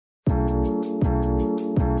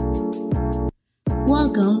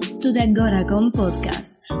Welcome to the Agoracom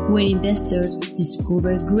podcast, where investors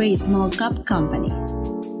discover great small cap companies.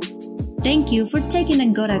 Thank you for taking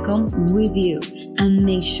Agoracom with you, and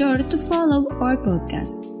make sure to follow our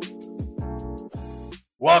podcast.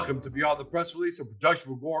 Welcome to Beyond the Press Release, a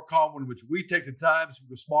production of Agoracom, in which we take the time to speak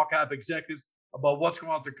with small cap executives about what's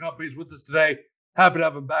going on with their companies. With us today, happy to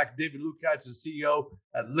have him back, David Lukacs, the CEO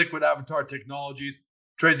at Liquid Avatar Technologies,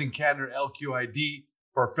 trades in Canada, LQID,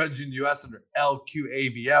 for our friends in the US under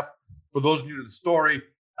LQAVF. For those new to the story,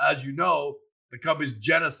 as you know, the company's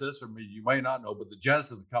genesis, or maybe you might not know, but the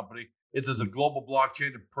genesis of the company, it's as a global blockchain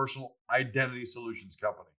and personal identity solutions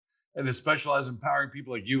company. And they specialize in empowering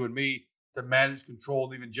people like you and me to manage, control,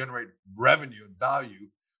 and even generate revenue and value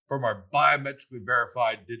from our biometrically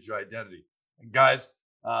verified digital identity. And guys,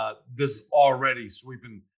 this is already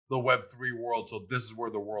sweeping the Web3 world, so this is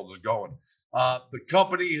where the world is going. The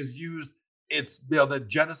company has used the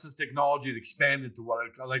Genesis technology to expand into what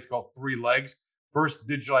I like to call three legs. First,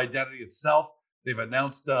 digital identity itself. They've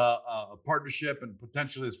announced a partnership and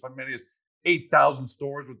potentially as many as 8,000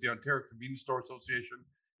 stores with the Ontario Convenience Store Association.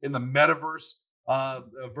 In the metaverse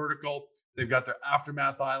vertical, they've got their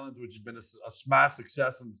Aftermath Islands, which has been a smash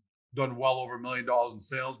success and done well over $1 million in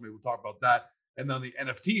sales. Maybe we'll talk about that. And then on the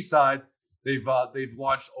NFT side, they've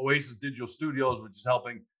launched Oasis Digital Studios, which is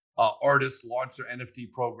helping artists launch their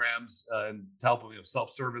NFT programs and to help them,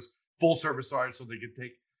 self-service, full-service artists, so they can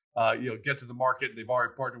take, get to the market. And they've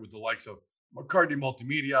already partnered with the likes of McCartney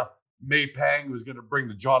Multimedia, May Pang, who's going to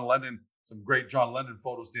bring some great John Lennon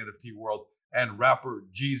photos to the NFT world, and rapper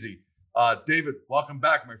Jeezy. David, welcome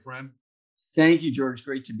back, my friend. Thank you, George.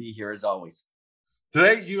 Great to be here as always.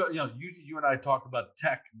 Today, usually you and I talk about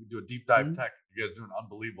tech. We do a deep dive tech. You guys are doing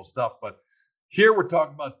unbelievable stuff, but here we're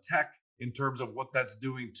talking about tech in terms of what that's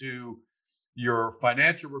doing to your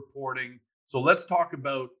financial reporting. So let's talk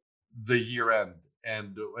about the year end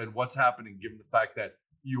and what's happening, given the fact that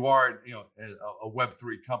you are, a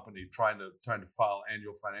Web3 company trying to file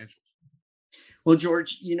annual financials. Well,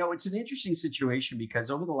 George, it's an interesting situation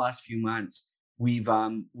because over the last few months, we've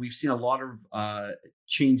seen a lot of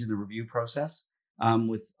change in the review process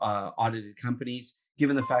with audited companies,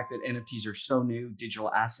 given the fact that NFTs are so new,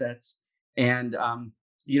 digital assets, and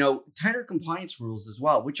tighter compliance rules as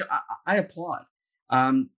well, which I applaud.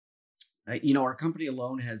 Our company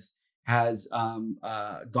alone has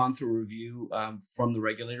gone through a review from the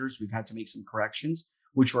regulators. We've had to make some corrections,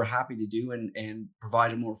 which we're happy to do and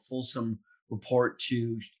provide a more fulsome report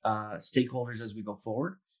to stakeholders as we go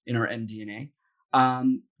forward in our MD&A.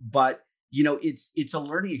 But it's a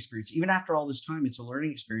learning experience. Even after all this time, it's a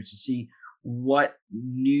learning experience to see what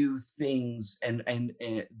new things and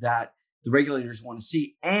that the regulators want to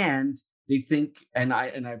see, and they think, and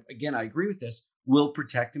I agree with this, will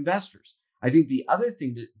protect investors. I think the other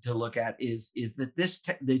thing to look at is that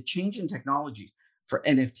the change in technology for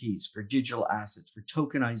NFTs, for digital assets, for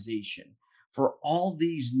tokenization, for all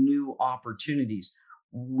these new opportunities,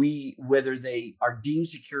 whether they are deemed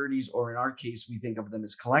securities or in our case we think of them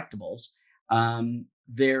as collectibles,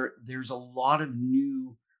 there's a lot of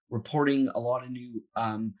new reporting, a lot of new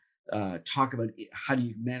talk about how do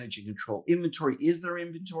you manage and control inventory. Is there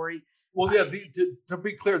inventory? Well, yeah, to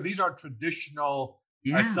be clear, these are traditional.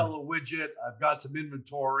 Yeah. I sell a widget, I've got some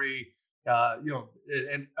inventory,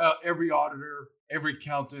 and every auditor, every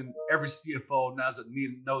accountant, every CFO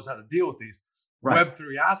knows how to deal with these. Right.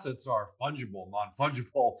 Web3 assets are fungible,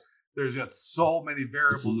 non-fungible. There's got so many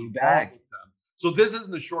variables involved with them. So this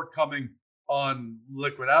isn't a shortcoming on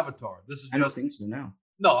Liquid Avatar. This is I don't think so, no.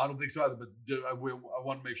 No, I don't think so either, but I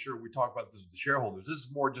want to make sure we talk about this with the shareholders. This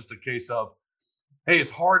is more just a case of, hey,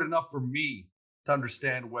 it's hard enough for me to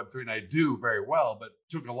understand Web3, and I do very well, but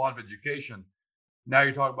took a lot of education. Now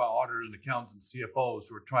you're talking about auditors and accountants and CFOs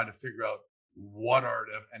who are trying to figure out what are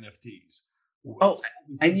NFTs. Oh,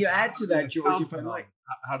 and you add to that, George, if I might.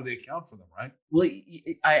 How do they account for them, right? Well,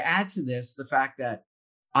 I add to this the fact that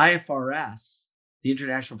IFRS, the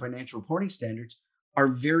International Financial Reporting Standards, are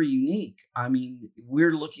very unique. I mean,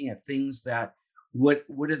 we're looking at things that what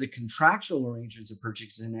are the contractual arrangements of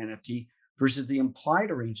purchasing an NFT versus the implied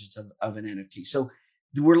arrangements of an NFT. So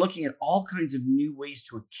we're looking at all kinds of new ways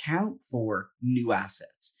to account for new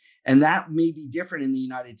assets. And that may be different in the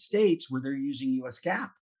United States where they're using US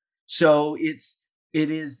GAAP. So it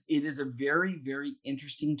is a very, very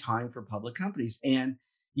interesting time for public companies. And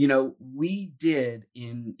we did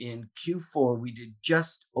in Q4, we did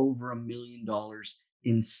just over $1 million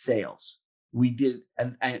in sales. We did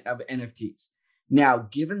of NFTs. Now,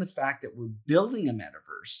 given the fact that we're building a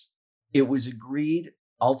metaverse, it was agreed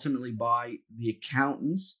ultimately by the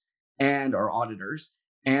accountants and our auditors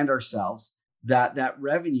and ourselves that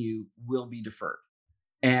revenue will be deferred.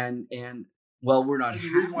 and well, we're not And the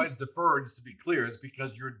reason why happy. it's deferred, just to be clear, is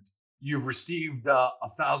because you've received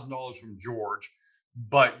 $1,000 from George,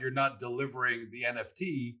 but you're not delivering the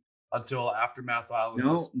NFT until Aftermath Island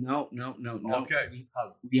No, is no, no, no, no. okay.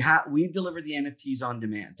 We deliver the NFTs on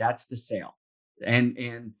demand. That's the sale,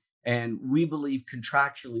 and we believe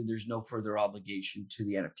contractually there's no further obligation to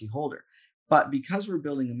the NFT holder. But because we're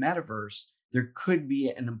building a metaverse, there could be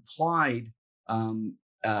an implied um,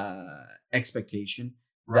 expectation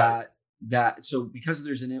Right. that so because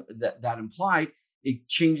there's that implied, it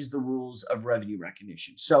changes the rules of revenue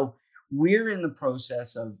recognition. So we're in the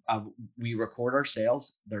process of we record our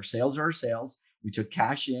sales. Their sales are our sales. We took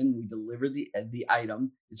cash in. We delivered the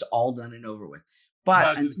item. It's all done and over with.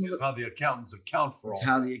 But That is how the accountants account for all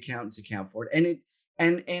how that. the accountants account for it, and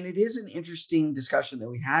it is an interesting discussion that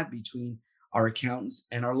we had between our accountants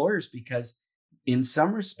and our lawyers, because in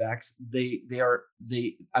some respects they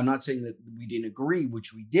I'm not saying that we didn't agree,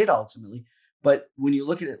 which we did ultimately, but when you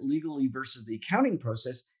look at it legally versus the accounting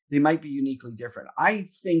process, they might be uniquely different. I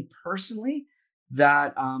think personally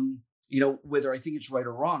that whether I think it's right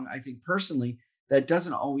or wrong, I think personally that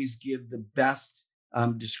doesn't always give the best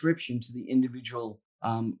description to the individual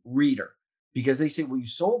reader, because they say, well, you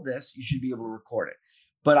sold this, you should be able to record it.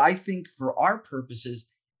 But I think for our purposes,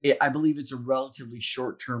 I believe it's a relatively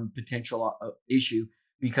short-term potential issue,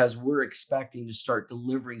 because we're expecting to start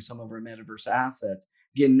delivering some of our metaverse assets.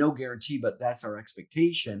 Again, no guarantee, but that's our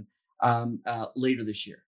expectation later this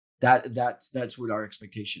year. That's what our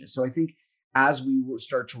expectation is. So I think as we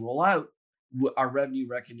start to roll out, our revenue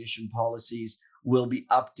recognition policies will be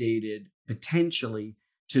updated potentially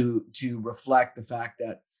to reflect the fact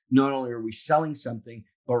that not only are we selling something,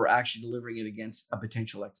 but we're actually delivering it against a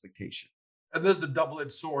potential expectation. And there's the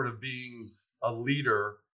double-edged sword of being a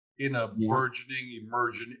leader in a Yeah. burgeoning,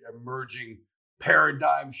 emerging,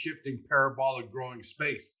 paradigm shifting, parabolic growing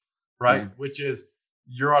space, right? Yeah. Which is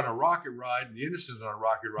you're on a rocket ride, the industry's on a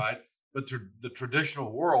rocket ride, but the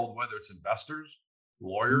traditional world, whether it's investors,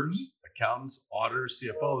 lawyers, accountants, auditors,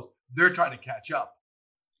 CFOs, they're trying to catch up,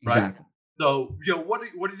 right? Exactly. So, what do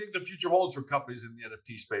you think the future holds for companies in the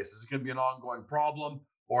NFT space? Is it going to be an ongoing problem,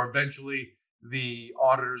 or eventually the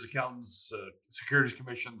auditors, accountants, securities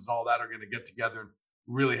commissions, and all that are going to get together and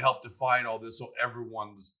really help define all this so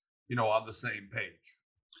everyone's on the same page?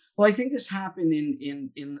 Well, I think this happened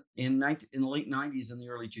in the late '90s and the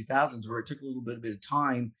early 2000s, where it took a little bit of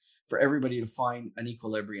time for everybody to find an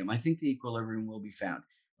equilibrium. I think the equilibrium will be found,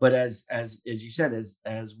 but as you said,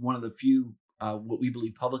 as one of the few what we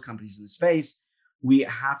believe public companies in the space, we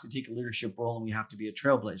have to take a leadership role and we have to be a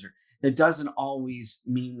trailblazer. That doesn't always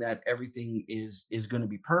mean that everything is going to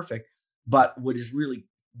be perfect, but what is really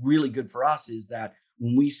really good for us is that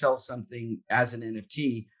when we sell something as an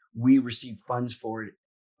NFT, we receive funds for it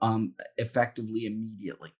effectively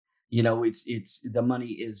immediately. It's the money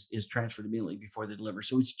is transferred immediately before they deliver,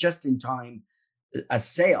 so it's just in time a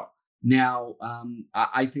sale. Now,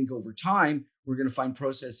 I think over time we're going to find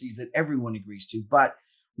processes that everyone agrees to, but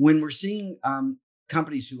when we're seeing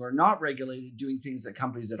companies who are not regulated doing things that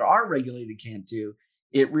companies that are regulated can't do,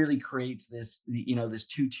 it really creates this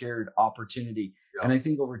two-tiered opportunity. Yeah. And I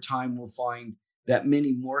think over time we'll find that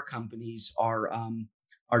many more companies are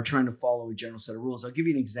trying to follow a general set of rules. I'll give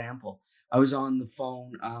you an example. I was on the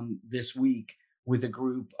phone this week with a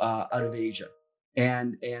group out of Asia,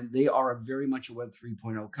 and they are very much a Web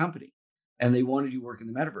 3.0 company, and they want to do work in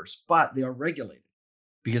the metaverse, but they are regulated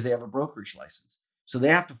because they have a brokerage license. So they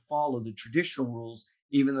have to follow the traditional rules,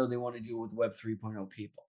 even though they want to deal with Web 3.0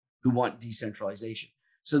 people who want decentralization.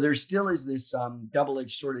 So there still is this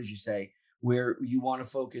double-edged sword, as you say, where you want to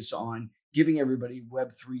focus on giving everybody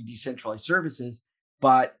Web3 decentralized services,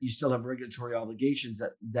 but you still have regulatory obligations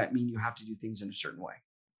that mean you have to do things in a certain way.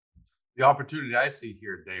 The opportunity I see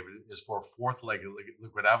here, David, is for a fourth leg of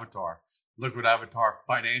Liquid Avatar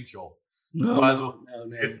Financial. You might as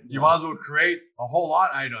well create a whole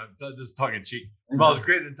lot. I know this is tongue in cheek. You might as well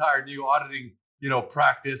create an entire new auditing,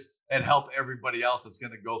 practice and help everybody else that's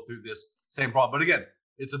going to go through this same problem. But again,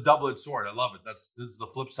 it's a double-edged sword. I love it. This is the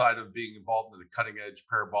flip side of being involved in a cutting-edge,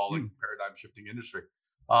 parabolic, paradigm-shifting industry.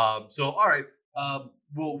 So, all right,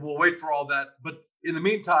 we'll wait for all that. But in the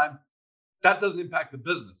meantime, that doesn't impact the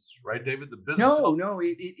business, right, David? The business. No,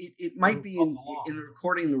 it might be in the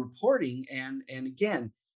recording and the reporting, and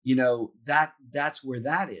again, that's where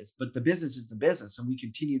that is. But the business is the business, and we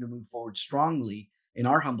continue to move forward strongly, in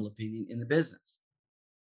our humble opinion, in the business.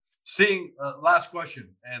 Seeing last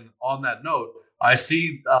question, and on that note, I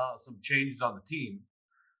see some changes on the team.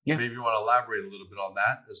 Yeah. Maybe you want to elaborate a little bit on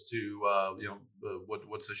that as to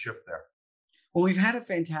what's the shift there. Well, we've had a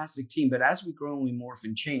fantastic team, but as we grow and we morph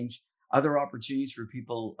and change, other opportunities for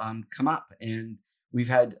people come up, and we've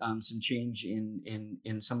had some change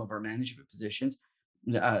in some of our management positions.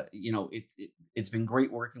 It's been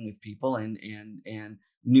great working with people and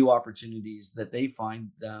new opportunities that they find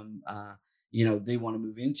they want to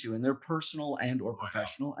move into, and they're personal and or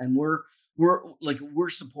professional, and we're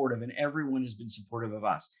supportive, and everyone has been supportive of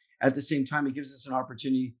us. At the same time, it gives us an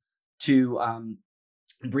opportunity to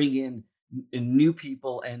bring in new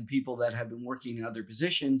people and people that have been working in other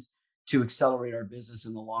positions to accelerate our business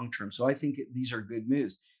in the long term. So I think these are good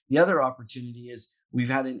moves. The other opportunity is we've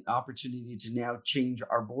had an opportunity to now change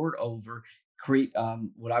our board over, create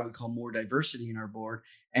what I would call more diversity in our board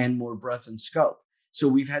and more breadth and scope. So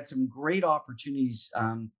we've had some great opportunities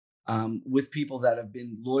with people that have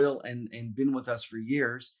been loyal and been with us for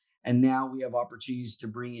years. And now we have opportunities to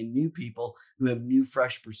bring in new people who have new,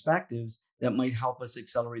 fresh perspectives that might help us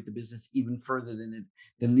accelerate the business even further than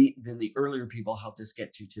the earlier people helped us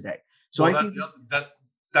get to today. So well, I think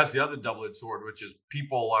that's the other double-edged sword, which is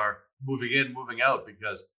people are moving in, moving out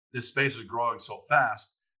because this space is growing so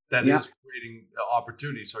fast that is creating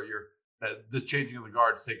opportunities. So this changing of the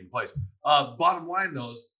guard is taking place. Bottom line,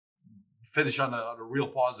 though, finish on a real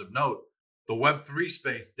positive note. The Web3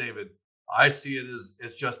 space, David, I see it as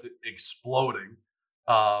it's just exploding.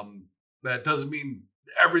 That doesn't mean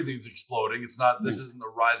everything's exploding. It's not. This isn't a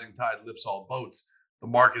rising tide lifts all boats. The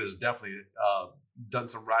market has definitely done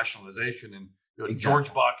some rationalization, and exactly.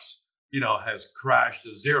 George Bucks, has crashed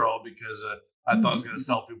to zero because I thought I was going to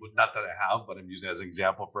sell people. Not that I have, but I'm using it as an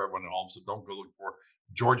example for everyone at home. So don't go looking for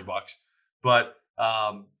George Bucks. But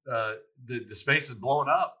the space is blowing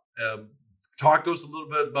up. Talk to us a little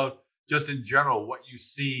bit about just in general what you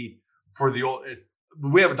see for the old.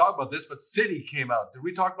 We haven't talked about this, but Citi came out.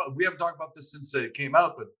 We haven't talked about this since it came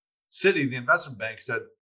out, but Citi, the investment bank, said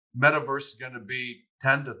metaverse is going to be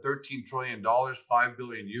 $10 to $13 trillion, 5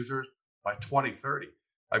 billion users by 2030.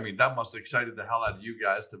 I mean, that must have excited the hell out of you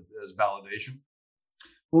guys as validation.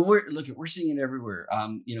 Well, we're seeing it everywhere.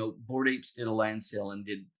 Bored Apes did a land sale and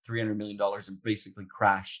did $300 million and basically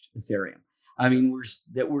crashed Ethereum. I mean,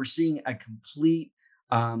 we're seeing a complete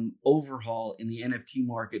overhaul in the NFT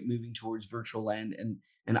market, moving towards virtual land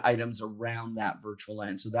and items around that virtual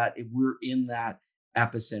land. So that we're in that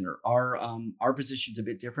epicenter. Our position's a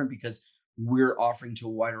bit different because we're offering to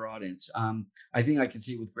a wider audience. I think I can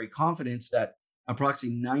say with great confidence that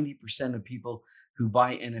approximately 90% of people who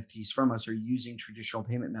buy NFTs from us are using traditional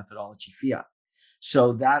payment methodology, fiat.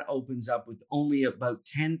 So that opens up with only about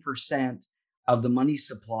 10% of the money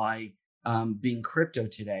supply being crypto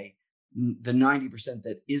today. The 90%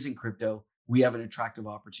 that isn't crypto, we have an attractive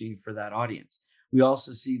opportunity for that audience. We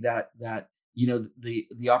also see that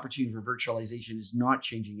the opportunity for virtualization is not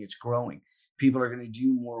changing; it's growing. People are going to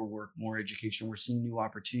do more work, more education. We're seeing new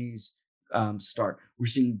opportunities start. We're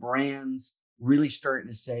seeing brands really starting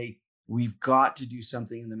to say, we've got to do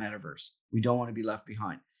something in the metaverse. We don't want to be left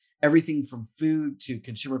behind. Everything from food to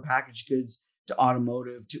consumer packaged goods to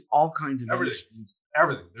automotive to all kinds of industries.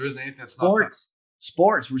 Everything. There isn't anything that's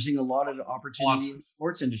Sports. We're seeing a lot of opportunity in the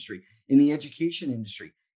sports industry, in the education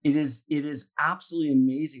industry. It is absolutely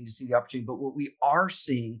amazing to see the opportunity. But what we are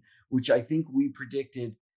seeing, which I think we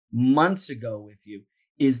predicted months ago with you,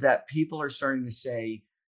 is that people are starting to say,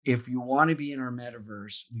 if you want to be in our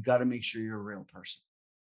metaverse, we got to make sure you're a real person.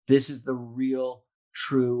 This is the real,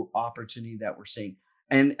 true opportunity that we're seeing.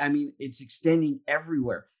 And I mean, it's extending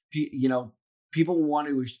everywhere. People want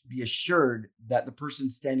to be assured that the person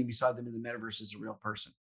standing beside them in the metaverse is a real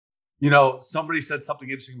person. Somebody said something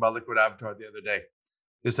interesting about Liquid Avatar the other day.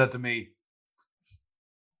 They said to me,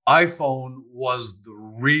 iPhone was the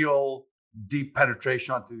real deep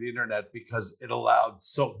penetration onto the internet because it allowed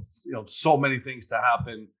so many things to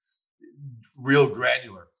happen, real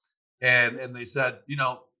granular. And they said,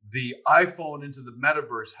 the iPhone into the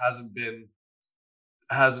metaverse hasn't been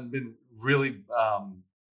really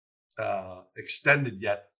extended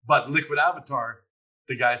yet. But Liquid Avatar,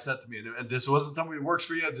 the guy said to me, and this wasn't somebody who works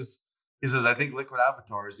for you. He says, I think Liquid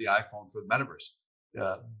Avatar is the iPhone for the metaverse.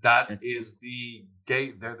 That is the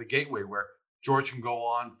gate. They're the gateway where George can go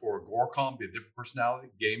on for Agoracom, be a different personality,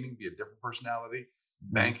 gaming, be a different personality,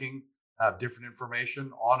 banking, have different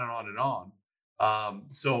information, on and on and on.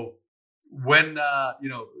 So when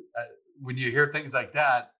you hear things like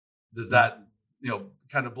that, does that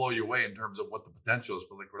kind of blow you away in terms of what the potential is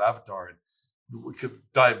for Liquid Avatar? And we could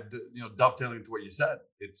dive, dovetailing into what you said.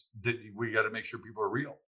 We got to make sure people are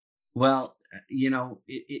real. Well,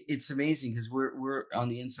 it's amazing because we're on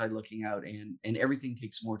the inside looking out, and everything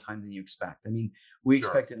takes more time than you expect. I mean, we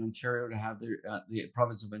expected Ontario to have the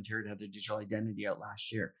province of Ontario to have their digital identity out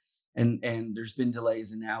last year, and there's been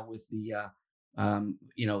delays, and now with the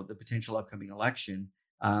the potential upcoming election.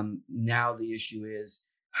 Now the issue is,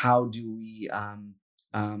 how do we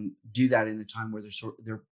do that in a time where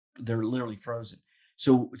they're literally frozen?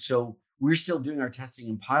 So we're still doing our testing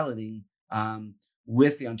and piloting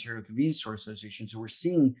with the Ontario Convenience Store Association. So we're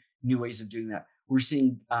seeing new ways of doing that. We're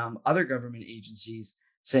seeing other government agencies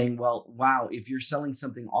saying, well, wow, if you're selling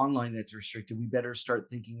something online that's restricted, we better start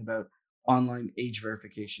thinking about online age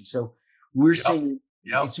verification. So we're seeing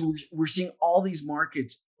we're seeing all these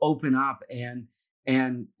markets open up, and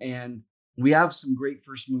we have some great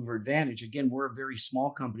first mover advantage. Again, we're a very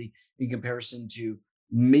small company in comparison to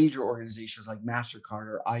major organizations like MasterCard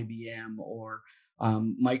or IBM or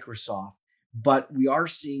Microsoft, but we are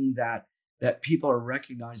seeing that people are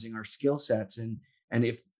recognizing our skill sets, and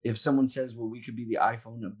if someone says, well, we could be the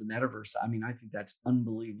iPhone of the metaverse, I mean, I think that's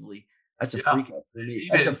unbelievably, that's a freak out for me.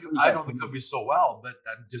 I don't think it'll be so well, but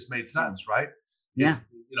that just made sense, right? Yeah.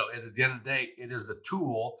 At the end of the day, it is the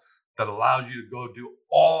tool that allows you to go do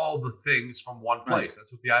all the things from one place. Right.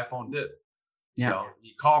 That's what the iPhone did. Yeah.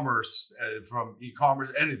 E-commerce,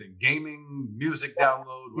 anything, gaming, music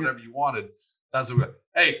download, whatever you wanted. That's what.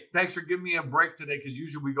 Hey, thanks for giving me a break today, because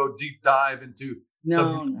usually we go deep dive into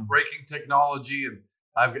some breaking technology, and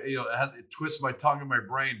it twists my tongue and my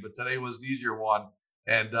brain. But today was an easier one,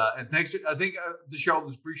 and thanks. I think the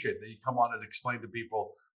shareholders appreciate that you come on and explain to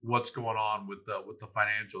people what's going on with the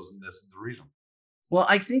financials, and this is the reason. Well,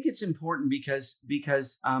 I think it's important because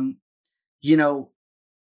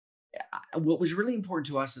what was really important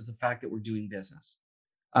to us is the fact that we're doing business.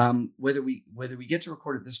 Whether we get to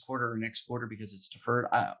record it this quarter or next quarter because it's deferred,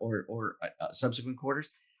 or subsequent quarters,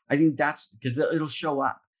 I think that's because it'll show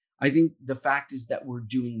up. I think the fact is that we're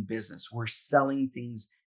doing business. We're selling things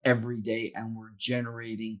every day, and we're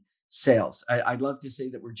generating sales. I'd love to say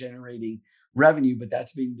that we're generating revenue, but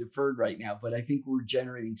that's being deferred right now. But I think we're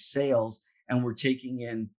generating sales, and we're taking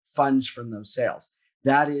in funds from those sales.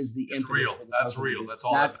 That is the impetus. Real. That's real. That's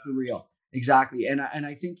all. That's the real. Exactly. And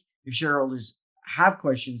I think if shareholders have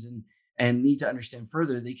questions and need to understand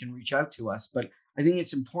further, they can reach out to us. But I think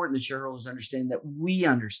it's important that shareholders understand that we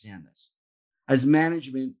understand this. As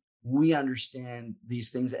management, we understand these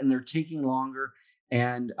things, and they're taking longer.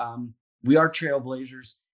 And we are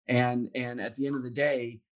trailblazers. And at the end of the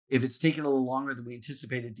day, if it's taken a little longer than we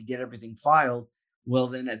anticipated to get everything filed, well,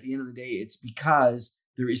 then at the end of the day, it's because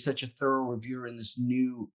there is such a thorough review in this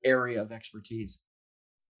new area of expertise.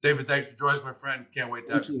 David, thanks for joining us, my friend. Can't wait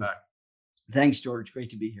to have you back. Thanks, George. Great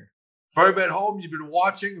to be here. For everybody at home, you've been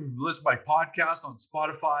watching and listened to my podcast on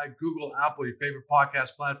Spotify, Google, Apple, your favorite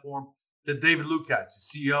podcast platform. To David Lukacs,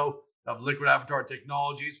 CEO of Liquid Avatar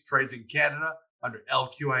Technologies, trades in Canada under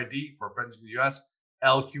LQID for friends in the US,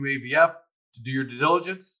 LQAVF. To do your due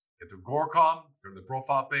diligence, get to Agoracom, go to the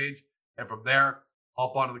profile page, and from there,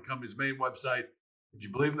 hop onto the company's main website. If you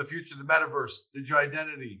believe in the future of the metaverse, digital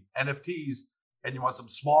identity, NFTs, and you want some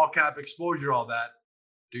small cap exposure to all that,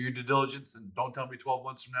 do your due diligence, and don't tell me 12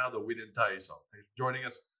 months from now that we didn't tell you so. Thanks for joining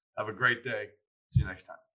us. Have a great day. See you next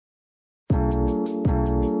time.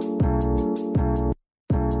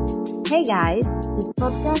 Hey guys, this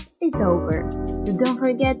podcast is over. But don't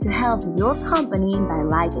forget to help your company by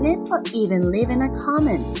liking it or even leaving a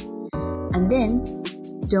comment. And then,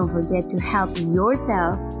 don't forget to help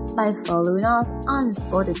yourself by following us on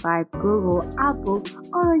Spotify, Google, Apple,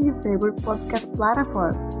 or on your favorite podcast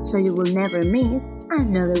platform, so you will never miss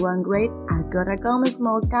another one great Agoracom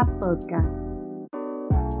Small Cap podcast.